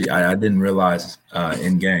I didn't realize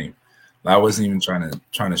in game. I wasn't even trying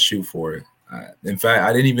to shoot for it. In fact,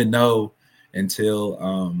 I didn't even know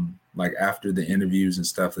until like after the interviews and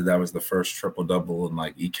stuff that was the first triple-double in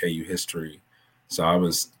like EKU history. So I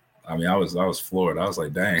was floored. I was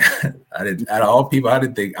like, dang, out of all people, I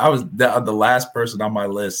didn't think I was the last person on my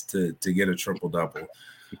list to get a triple-double.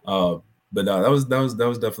 But no, that was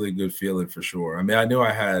definitely a good feeling for sure. I mean, I knew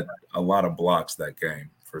I had a lot of blocks that game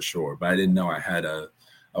for sure, but I didn't know I had a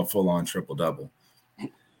full-on triple-double.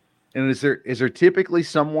 And is there typically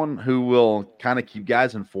someone who will kind of keep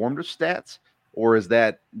guys informed of stats, or does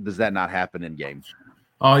that not happen in game?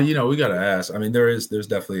 Oh, we got to ask. I mean, there's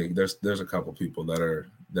definitely a couple people that are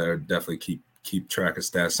definitely keep track of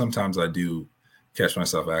stats. Sometimes I do catch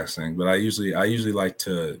myself accessing. But I usually like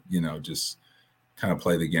to, just kind of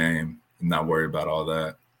play the game and not worry about all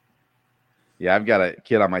that. Yeah, I've got a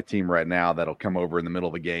kid on my team right now that'll come over in the middle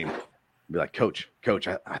of a game and be like, Coach,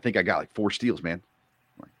 I think I got like 4 steals, man.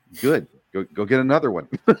 I'm like, good. Go get another one.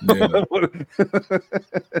 Yeah.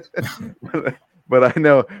 But I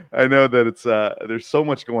know that it's there's so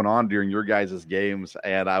much going on during your guys' games,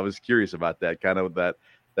 and I was curious about that, kind of that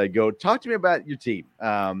go. Talk to me about your team.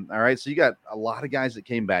 All right, so you got a lot of guys that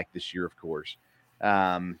came back this year, of course,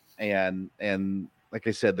 and like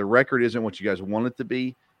I said, the record isn't what you guys want it to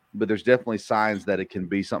be, but there's definitely signs that it can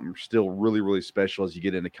be something still really, really special as you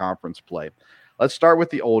get into conference play. Let's start with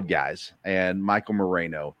the old guys and Michael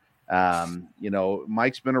Moreno.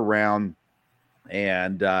 Mike's been around,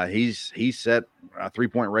 and he's set a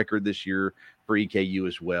 3-point record this year for EKU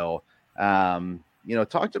as well.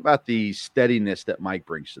 Talked about the steadiness that Mike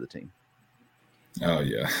brings to the team. Oh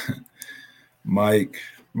yeah.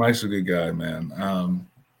 Mike's a good guy, man.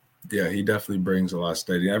 Yeah, he definitely brings a lot of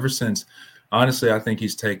steady. Ever since, honestly, I think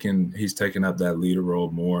he's taken up that leader role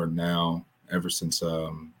more now. Ever since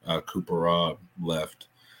Cooper Robb left,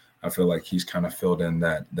 I feel like he's kind of filled in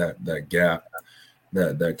that gap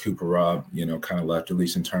that Cooper Robb, kind of left, at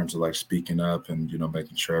least in terms of like speaking up and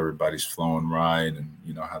making sure everybody's flowing right, and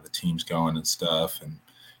how the team's going and stuff, and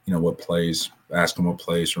ask him what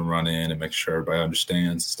plays to run in and make sure everybody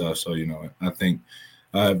understands stuff. So I think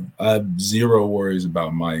I have zero worries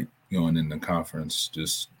about Mike going in the conference,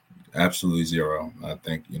 just absolutely zero. I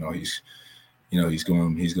think he's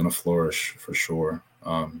going to flourish for sure,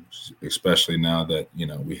 especially now that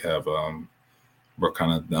we have we're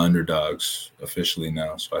kind of the underdogs officially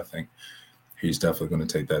now. So I think he's definitely going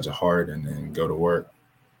to take that to heart and go to work.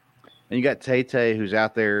 And you got Tay, who's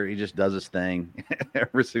out there. He just does his thing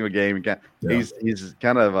every single game. He's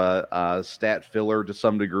kind of a stat filler to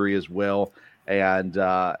some degree as well. And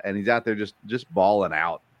he's out there just balling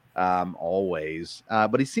out always.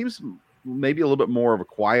 But he seems maybe a little bit more of a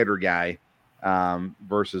quieter guy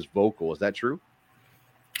versus vocal. Is that true?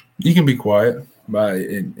 You can be quiet, but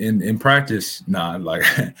in practice, like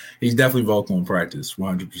he's definitely vocal in practice,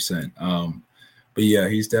 100%. But yeah,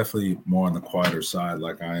 he's definitely more on the quieter side,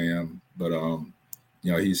 like I am. But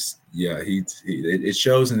it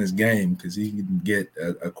shows in his game, because he can get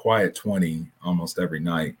a quiet 20 almost every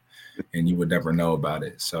night, and you would never know about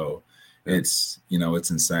it. So it's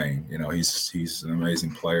insane. He's an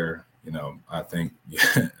amazing player. I think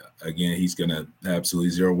again, he's gonna have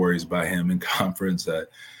absolutely zero worries about him in conference.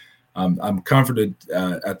 I'm comforted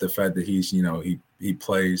at the fact that he's he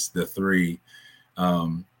plays the 3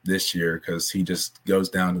 this year, because he just goes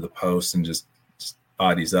down to the post and just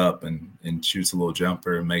bodies up and shoots a little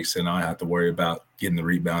jumper and makes it. I don't have to worry about getting the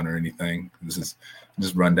rebound or anything. This is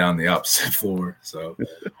just run down the opposite floor, so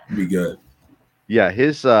it'll be good. Yeah,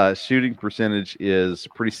 his shooting percentage is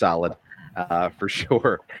pretty solid for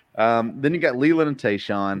sure. Then you got Leland and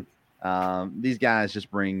Tayshaun. These guys just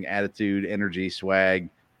bring attitude, energy, swag,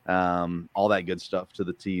 all that good stuff to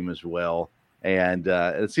the team as well. And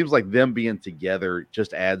it seems like them being together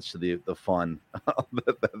just adds to the fun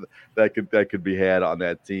that could be had on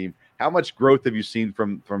that team. How much growth have you seen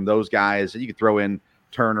from those guys? You could throw in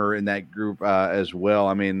Turner in that group as well.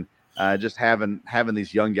 I mean, just having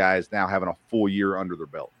these young guys now having a full year under their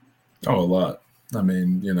belt. Oh, a lot. I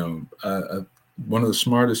mean, one of the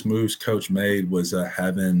smartest moves Coach made was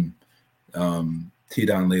having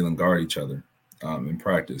T-Don and Leland guard each other in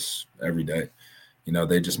practice every day.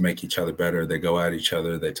 They just make each other better. They go at each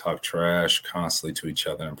other. They talk trash constantly to each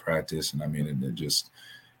other in practice. And I mean,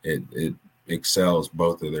 it excels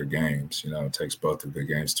both of their games. It takes both of their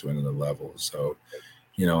games to another level. So,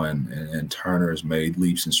 and Turner's made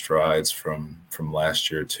leaps and strides from last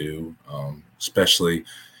year too. Especially,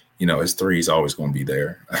 his 3 is always going to be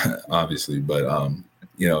there, obviously. But,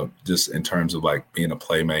 just in terms of like being a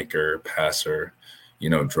playmaker, passer,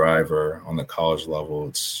 driver on the college level,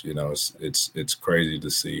 it's crazy to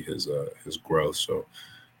see his growth. So,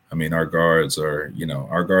 I mean, our guards are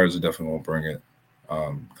definitely won't bring it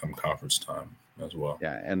come conference time as well.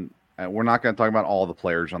 Yeah, and we're not going to talk about all the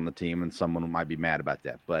players on the team, and someone might be mad about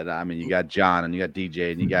that. But I mean, you got John and you got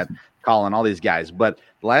DJ and you got Colin, all these guys. But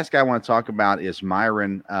the last guy I want to talk about is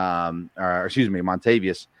Montavious,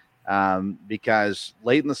 because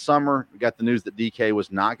late in the summer we got the news that DK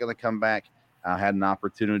was not going to come back. Had an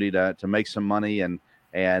opportunity to make some money and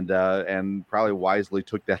probably wisely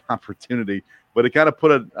took that opportunity, but it kind of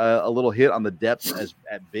put a little hit on the depth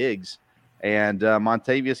at bigs. And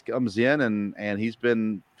Montavious comes in and he's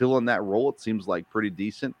been filling that role. It seems like pretty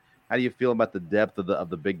decent. How do you feel about the depth of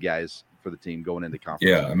the big guys for the team going into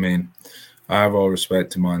conference? Yeah, I mean, I have all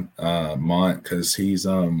respect to Mont because he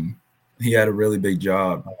had a really big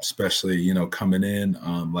job, especially, you know, coming in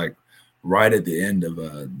like right at the end of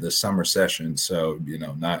the summer session. So, you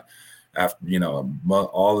know, not after, you know,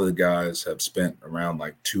 all of the guys have spent around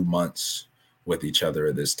like 2 months with each other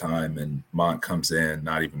at this time. And Mont comes in,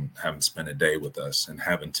 not even having spent a day with us and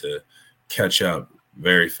having to catch up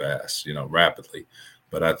very fast, you know, rapidly.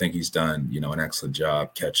 But I think he's done, you know, an excellent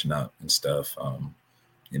job catching up and stuff.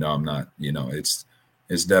 You know, I'm not, you know, it's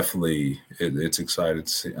definitely, it's excited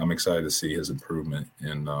to see. I'm excited to see his improvement.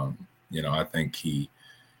 And, you know, I think he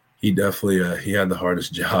definitely, he had the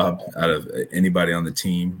hardest job out of anybody on the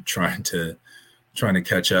team trying to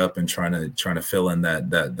catch up and trying to fill in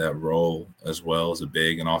that role as well as a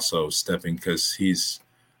big, and also stepping, because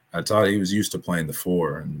I thought he was used to playing the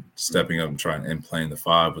 4, and stepping up and playing the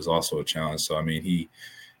 5 was also a challenge. So, I mean,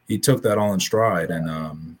 he took that all in stride,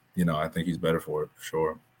 and, you know, I think he's better for it for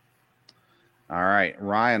sure. All right,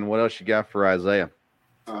 Ryan, what else you got for Isaiah?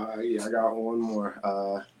 Yeah, I got one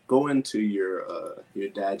more. Going to your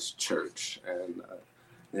dad's church and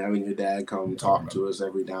having your dad come talk to us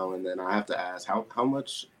every now and then. I have to ask, how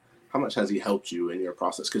much has he helped you in your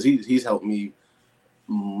process? Because he's helped me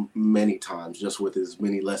many times just with his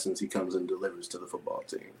many lessons he comes and delivers to the football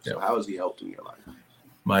team. So how has he helped in your life?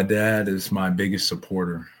 My dad is my biggest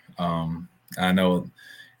supporter. I know,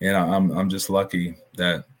 and I'm just lucky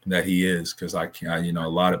that he is, because I you know, a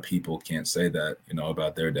lot of people can't say that, you know,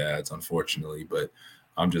 about their dads, unfortunately, but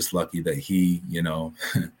I'm just lucky that he, you know,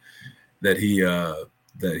 that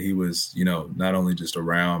he was, you know, not only just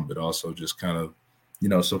around, but also just kind of, you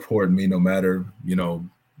know, supporting me no matter, you know,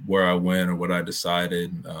 where I went or what I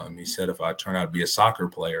decided. He said if I turned out to be a soccer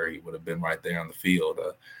player, he would have been right there on the field.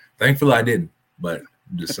 Thankfully I didn't, but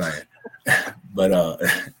I'm just saying. but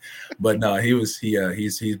no, he's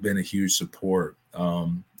been a huge support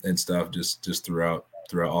and stuff just throughout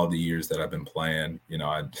all the years that I've been playing. You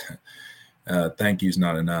know, thank you's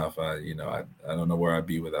not enough. You know, I don't know where I'd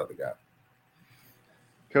be without the guy.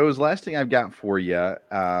 Coz, last thing I've got for you,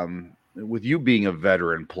 with you being a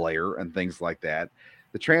veteran player and things like that,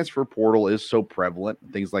 the transfer portal is so prevalent,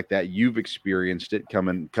 things like that. You've experienced it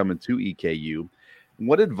coming to EKU.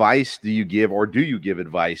 What advice do you give, or do you give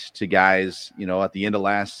advice to guys, you know, at the end of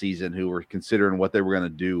last season who were considering what they were going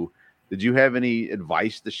to do? Did you have any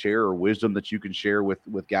advice to share or wisdom that you can share with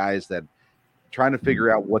guys that trying to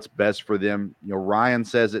figure out what's best for them? You know, Ryan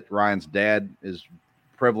says it. Ryan's dad is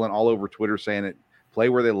prevalent all over Twitter saying it. Play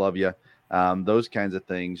where they love you, those kinds of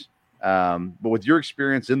things. But with your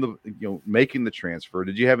experience in the, you know, making the transfer,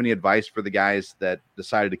 did you have any advice for the guys that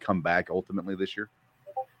decided to come back ultimately this year?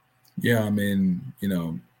 Yeah, I mean, you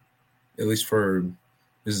know, at least are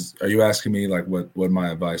you asking me like what my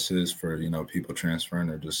advice is for, you know, people transferring,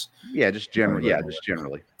 or just generally? Yeah, just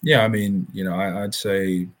generally. Yeah, I mean, you know, I'd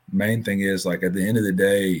say main thing is, like, at the end of the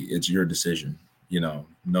day, it's your decision. You know,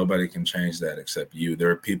 nobody can change that except you. There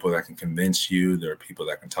are people that can convince you. There are people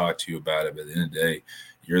that can talk to you about it. But at the end of the day,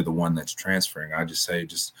 you're the one that's transferring. I just say,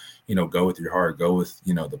 you know, go with your heart. Go with,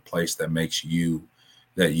 you know, the place that makes you,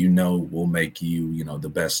 that you know will make you, you know, the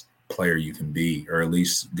best player you can be, or at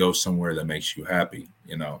least go somewhere that makes you happy.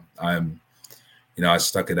 You know, I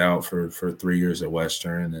stuck it out for 3 years at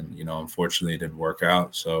Western, and, you know, unfortunately it didn't work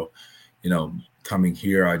out. So, you know, coming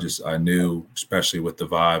here, I knew, especially with the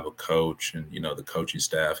vibe of coach and, you know, the coaching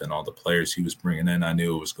staff and all the players he was bringing in, I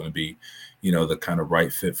knew it was going to be, you know, the kind of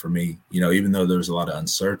right fit for me. You know, even though there was a lot of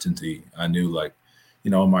uncertainty, I knew, like,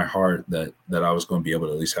 you know, in my heart that I was going to be able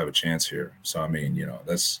to at least have a chance here. So, I mean, you know,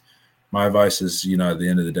 that's my advice is, you know, at the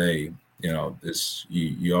end of the day, you know,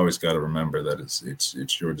 you always got to remember that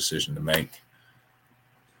it's your decision to make.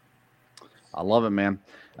 I love it, man.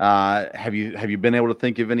 Have you been able to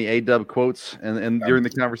think of any A-Dub quotes and during the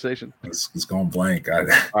conversation? It's going blank. All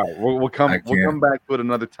right, we'll come back to it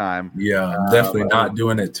another time. Yeah, I'm definitely not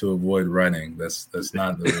doing it to avoid running. That's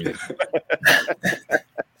not the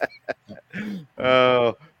reason.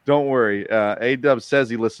 Oh, don't worry. A-Dub says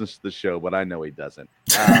he listens to the show, but I know he doesn't.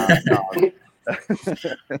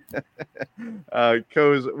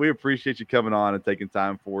 Coz, we appreciate you coming on and taking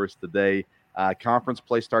time for us today. Conference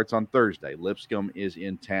play starts on Thursday. Lipscomb is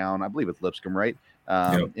in town. I believe it's Lipscomb, right?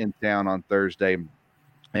 In town on Thursday.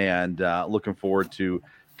 And looking forward to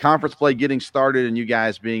conference play getting started and you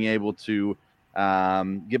guys being able to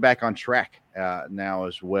get back on track now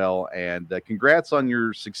as well. And congrats on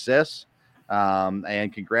your success,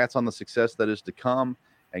 and congrats on the success that is to come.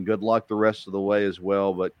 And good luck the rest of the way as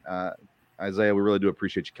well. But Isaiah, we really do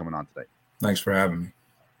appreciate you coming on today. Thanks for having me.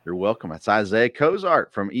 You're welcome. That's Isaiah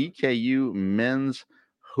Cozart from EKU Men's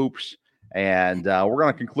Hoops. And we're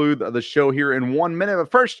going to conclude the show here in 1 minute. But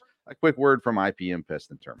first, a quick word from IPM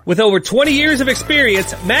Pest and Termite. With over 20 years of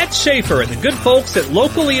experience, Matt Schaefer and the good folks at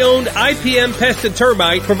locally owned IPM Pest and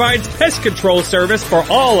Termite provides pest control service for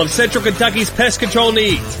all of Central Kentucky's pest control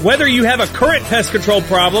needs. Whether you have a current pest control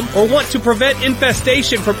problem or want to prevent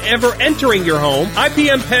infestation from ever entering your home,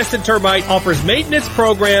 IPM Pest and Termite offers maintenance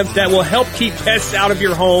programs that will help keep pests out of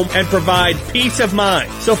your home and provide peace of mind.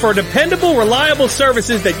 So for dependable, reliable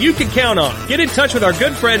services that you can count on, get in touch with our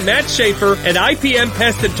good friend Matt Schaefer and IPM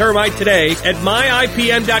Pest and Termite today at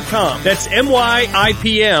myipm.com. That's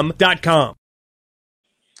myipm.com.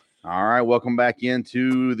 All right, welcome back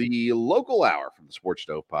into the local hour from the Sports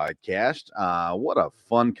Stove podcast. What a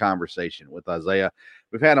fun conversation with Isaiah.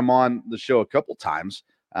 We've had him on the show a couple times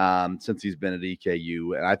since he's been at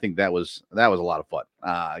EKU, and I think that was a lot of fun.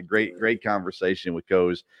 Great conversation with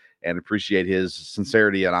Coz, and appreciate his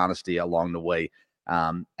sincerity and honesty along the way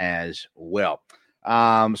as well.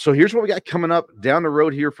 So here's what we got coming up down the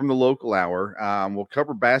road here from the local hour. We'll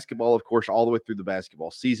cover basketball, of course, all the way through the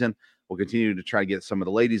basketball season. We'll continue to try to get some of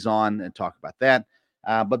the ladies on and talk about that.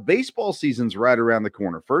 But baseball season's right around the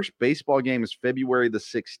corner. First baseball game is February the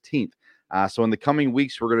 16th. So in the coming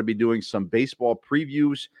weeks, we're going to be doing some baseball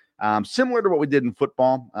previews, similar to what we did in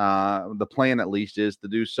football. The plan, at least, is to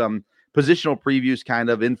do some positional previews,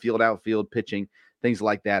 kind of infield, outfield, pitching, things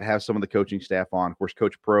like that. Have some of the coaching staff on. Of course,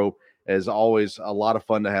 Coach Pro is always a lot of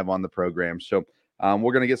fun to have on the program. So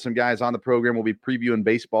we're going to get some guys on the program. We'll be previewing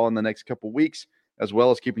baseball in the next couple of weeks, as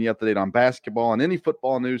well as keeping you up to date on basketball and any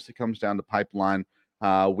football news that comes down the pipeline.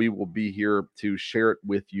 We will be here to share it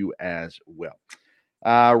with you as well.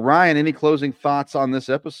 Ryan, any closing thoughts on this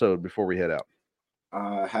episode before we head out?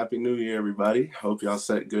 Happy New Year, everybody. Hope y'all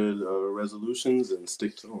set good resolutions and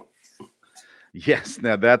stick to them. Yes,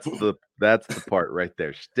 now that's the part right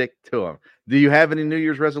there. Stick to them. Do you have any New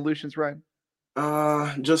Year's resolutions, Ryan?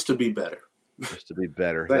 Just to be better. Just to be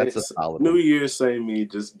better. That's a solid New one. Year's, same me.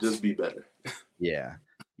 Just be better. Yeah.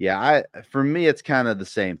 For me, it's kind of the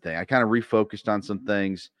same thing. I kind of refocused on some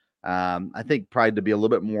things. I think probably to be a little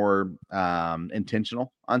bit more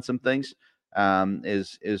intentional on some things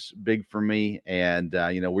is big for me. And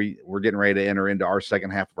we're getting ready to enter into our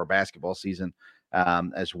second half of our basketball season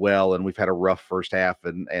as well, and we've had a rough first half,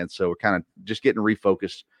 and so we're kind of just getting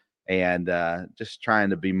refocused and just trying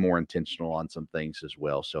to be more intentional on some things as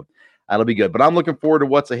well. So that'll be good. But I'm looking forward to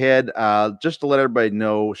what's ahead. Just to let everybody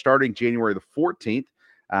know, starting January the 14th,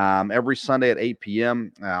 every Sunday at 8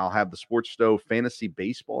 p.m., I'll have the Sports Stove Fantasy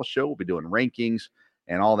Baseball Show. We'll be doing rankings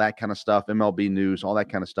and all that kind of stuff, MLB news, all that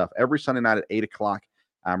kind of stuff, every Sunday night at 8 o'clock.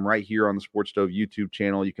 I'm right here on the Sports Stove YouTube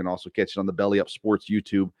channel. You can also catch it on the Belly Up Sports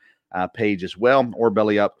YouTube page as well, or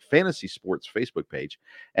Belly Up Fantasy Sports Facebook page.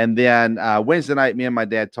 And then Wednesday night, me and my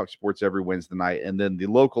dad talk sports every Wednesday night. And then the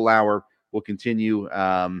local hour will continue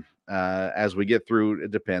as we get through.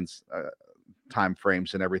 It depends, time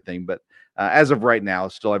frames and everything. But as of right now,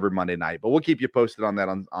 it's still every Monday night. But we'll keep you posted on that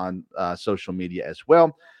on social media as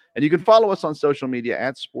well. And you can follow us on social media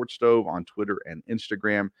at Sports Stove on Twitter and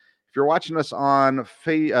Instagram. If you're watching us on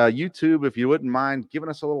YouTube, if you wouldn't mind giving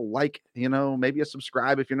us a little like, maybe a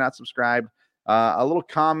subscribe if you're not subscribed. A little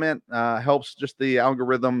comment helps just the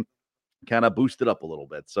algorithm kind of boost it up a little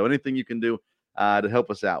bit. So anything you can do to help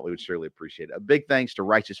us out, we would surely appreciate it. A big thanks to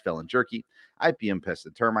Righteous Felon Jerky, IPM Pest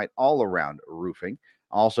and Termite, All Around Roofing.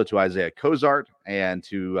 Also to Isaiah Cozart and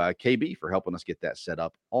to KB for helping us get that set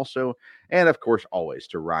up also. And, of course, always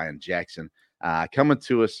to Ryan Jackson coming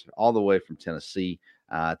to us all the way from Tennessee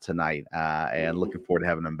tonight, and looking forward to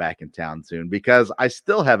having him back in town soon, because I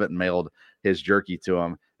still haven't mailed his jerky to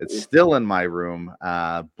him. It's still in my room,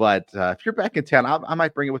 but if you're back in town, I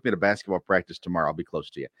might bring it with me to basketball practice tomorrow. I'll be close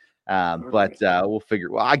to you, but we'll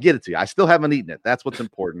figure. Well, I get it to you. I still haven't eaten it. That's what's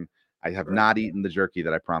important. I have not eaten the jerky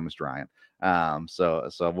that I promised Ryan. So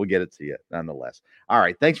we'll get it to you nonetheless. All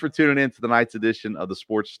right. Thanks for tuning in to tonight's edition of the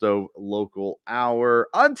Sports Stove Local Hour.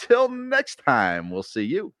 Until next time, we'll see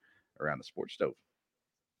you around the Sports Stove.